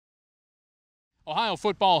Ohio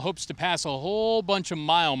football hopes to pass a whole bunch of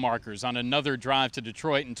mile markers on another drive to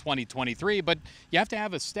Detroit in 2023, but you have to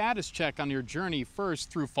have a status check on your journey first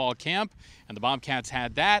through fall camp, and the Bobcats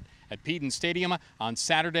had that at Peden Stadium on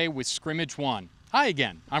Saturday with Scrimmage 1. Hi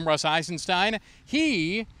again, I'm Russ Eisenstein.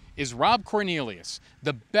 He is Rob Cornelius,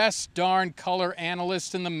 the best darn color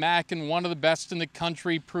analyst in the MAC and one of the best in the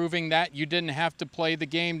country, proving that you didn't have to play the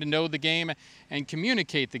game to know the game and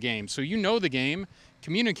communicate the game. So you know the game,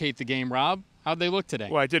 communicate the game, Rob. How'd they look today?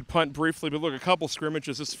 Well, I did punt briefly, but look, a couple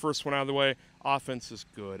scrimmages. This is the first one out of the way. Offense is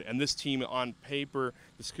good. And this team on paper,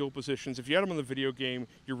 the skill positions, if you had them in the video game,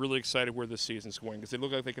 you're really excited where this season's going because they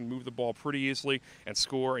look like they can move the ball pretty easily and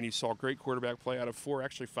score. And you saw great quarterback play out of four,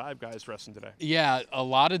 actually five guys resting today. Yeah, a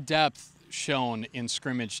lot of depth shown in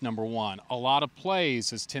scrimmage number one. A lot of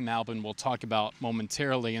plays, as Tim Albin will talk about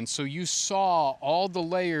momentarily. And so you saw all the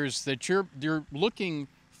layers that you're looking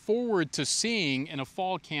forward to seeing in a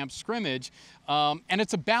fall camp scrimmage. And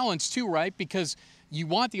it's a balance too, right? Because you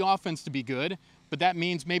want the offense to be good, but that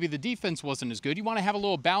means maybe the defense wasn't as good. You want to have a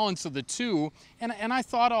little balance of the two, and I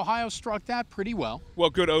thought Ohio struck that pretty well. Well,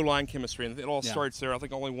 good O-line chemistry, and it all starts there. I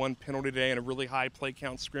think only one penalty today and a really high play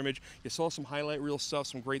count scrimmage. You saw some highlight reel stuff,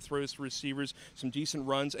 some great throws to receivers, some decent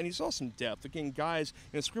runs, and you saw some depth. Again, guys,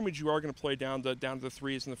 in a scrimmage you are going to play down to the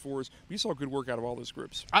threes and the fours, but you saw good work out of all those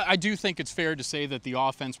groups. I do think it's fair to say that the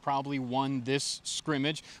offense probably won this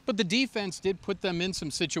scrimmage, but the defense did put them in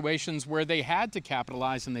some situations where they had to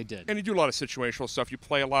capitalize, and they did. And you do a lot of situational stuff. You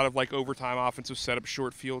play a lot of like overtime offensive setup,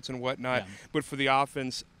 short fields and whatnot. Yeah. But for the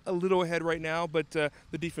offense, a little ahead right now, but the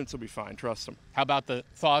defense will be fine. Trust them. How about the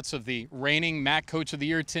thoughts of the reigning MAC Coach of the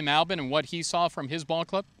Year, Tim Albin, and what he saw from his ball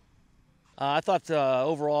club? I thought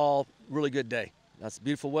overall, really good day. That's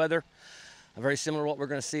beautiful weather. Very similar to what we're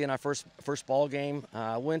going to see in our first ball game.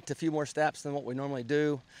 Went a few more steps than what we normally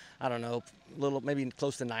do. I don't know, maybe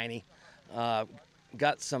close to 90.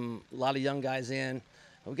 Got a lot of young guys in.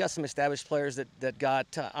 We got some established players that got,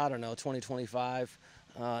 I don't know, 20, 25,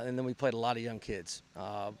 and then we played a lot of young kids.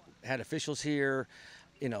 Had officials here,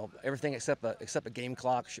 you know, everything except a game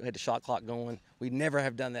clock. Had the shot clock going. We never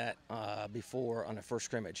have done that before on the first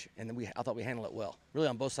scrimmage, and then I thought we handled it well, really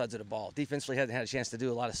on both sides of the ball. Defensively, hadn't had a chance to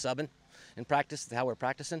do a lot of subbing in practice, how we're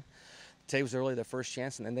practicing. Today was really their first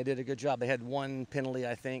chance, and then they did a good job. They had one penalty,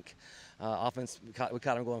 I think. Offense, we caught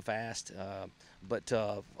them going fast, but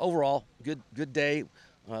overall, good day.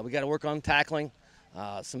 We got to work on tackling.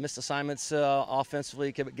 Some missed assignments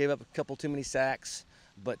offensively, gave up a couple too many sacks.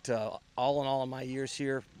 But all in all, in my years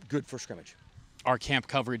here, good for scrimmage. Our camp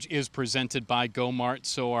coverage is presented by GoMart,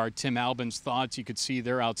 so our Tim Albin's thoughts, you could see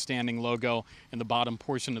their outstanding logo in the bottom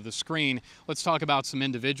portion of the screen. Let's talk about some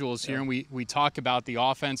individuals here, and we talk about the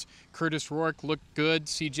offense. Curtis Rourke looked good.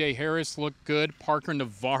 C.J. Harris looked good. Parker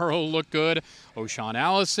Navarro looked good. O'Shawn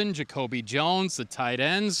Allison, Jacoby Jones, the tight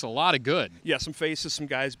ends, a lot of good. Yeah, some faces, some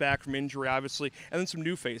guys back from injury, obviously, and then some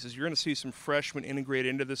new faces. You're going to see some freshmen integrated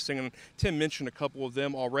into this thing, and Tim mentioned a couple of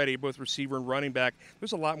them already, both receiver and running back.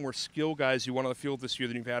 There's a lot more skill guys you want to the field this year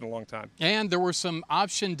than you've had in a long time. And there were some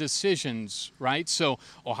option decisions, right? So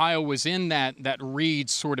Ohio was in that read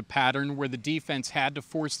sort of pattern where the defense had to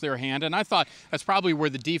force their hand, and I thought that's probably where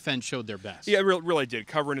the defense showed their best. Yeah, it really did.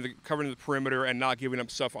 Covering the perimeter and not giving up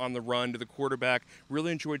stuff on the run to the quarterback.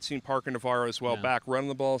 Really enjoyed seeing Parker Navarro as well back, running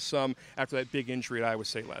the ball some after that big injury at Iowa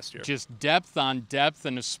State last year. Just depth on depth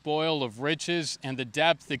and a spoil of riches, and the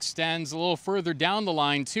depth extends a little further down the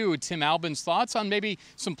line too. Tim Albin's thoughts on maybe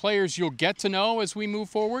some players you'll get to know as we move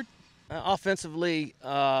forward? Offensively,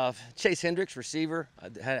 Chase Hendricks, receiver,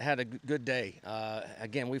 had a good day.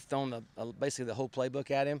 Again, we've thrown basically the whole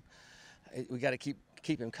playbook at him. We got to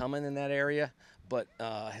keep him coming in that area, but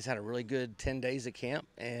has had a really good 10 days at camp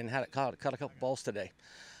and caught a couple balls today.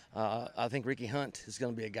 I think Ricky Hunt is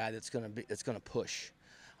going to be a guy that's going to push,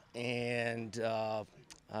 and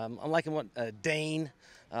I'm liking what Dane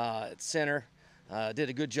at center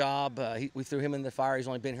did a good job. We threw him in the fire. He's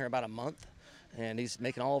only been here about a month, and he's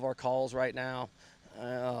making all of our calls right now.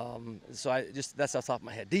 So that's off the top of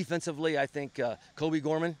my head. Defensively, I think Kobe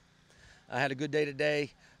Gorman had a good day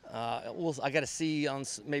today. I got to see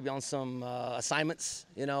maybe on some assignments,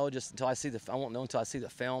 you know, just until I won't know until I see the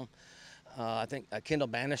film. I think Kendall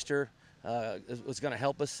Bannister was going to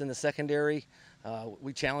help us in the secondary.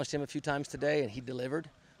 We challenged him a few times today, and he delivered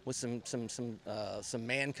with some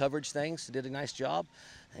man coverage things. He did a nice job,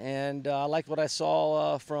 and I liked what I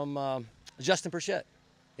saw from Justin Perchette.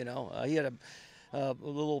 You know, he had a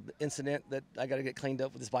little incident that I got to get cleaned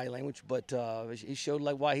up with his body language, but he showed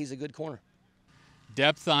why he's a good corner.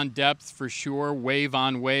 Depth on depth for sure, wave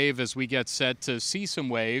on wave as we get set to see some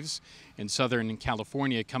waves in Southern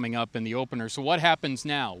California coming up in the opener. So what happens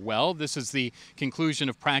now? Well, this is the conclusion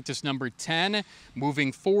of practice number 10.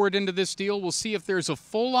 Moving forward into this deal, we'll see if there's a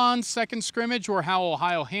full-on second scrimmage or how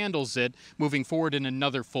Ohio handles it moving forward in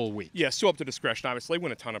another full week. Yeah, still up to discretion. Obviously, they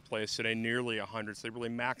win a ton of plays today, nearly 100, so they really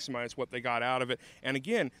maximize what they got out of it. And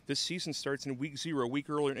again, this season starts in week 0, a week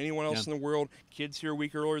earlier than anyone else in the world. Kids here a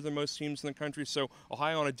week earlier than most teams in the country. So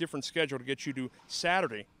Ohio on a different schedule to get you to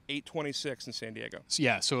Saturday, 8/26 in San Diego.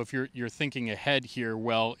 Yeah, so if you're thinking ahead here,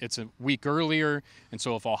 well, it's a week earlier, and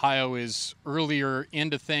so if Ohio is earlier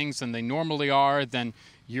into things than they normally are, then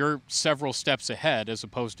you're several steps ahead as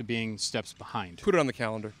opposed to being steps behind. Put it on the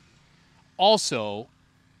calendar. Also,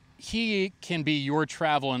 he can be your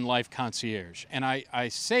travel and life concierge, and I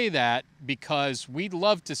say that because we'd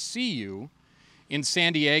love to see you in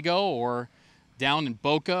San Diego or down in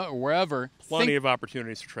Boca or wherever. Plenty of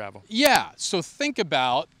opportunities to travel. Yeah, so think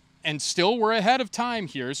about, and still we're ahead of time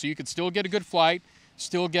here, so you could still get a good flight,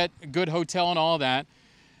 still get a good hotel and all that.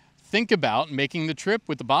 Think about making the trip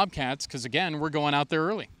with the Bobcats because, again, we're going out there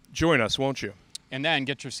early. Join us, won't you? And then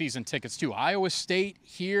get your season tickets to Iowa State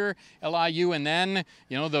here, LIU, and then,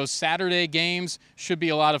 those Saturday games should be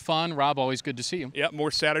a lot of fun. Rob, always good to see you. Yep,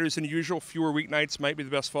 more Saturdays than usual, fewer weeknights. Might be the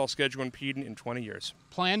best fall schedule in Peden in 20 years.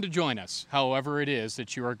 Plan to join us, however it is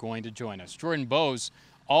that you are going to join us. Jordan Bose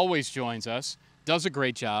always joins us, does a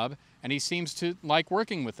great job, and he seems to like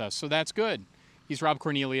working with us, so that's good. He's Rob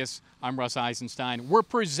Cornelius. I'm Russ Eisenstein. We're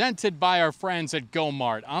presented by our friends at Go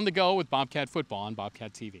Mart. On the go with Bobcat Football on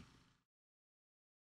Bobcat TV.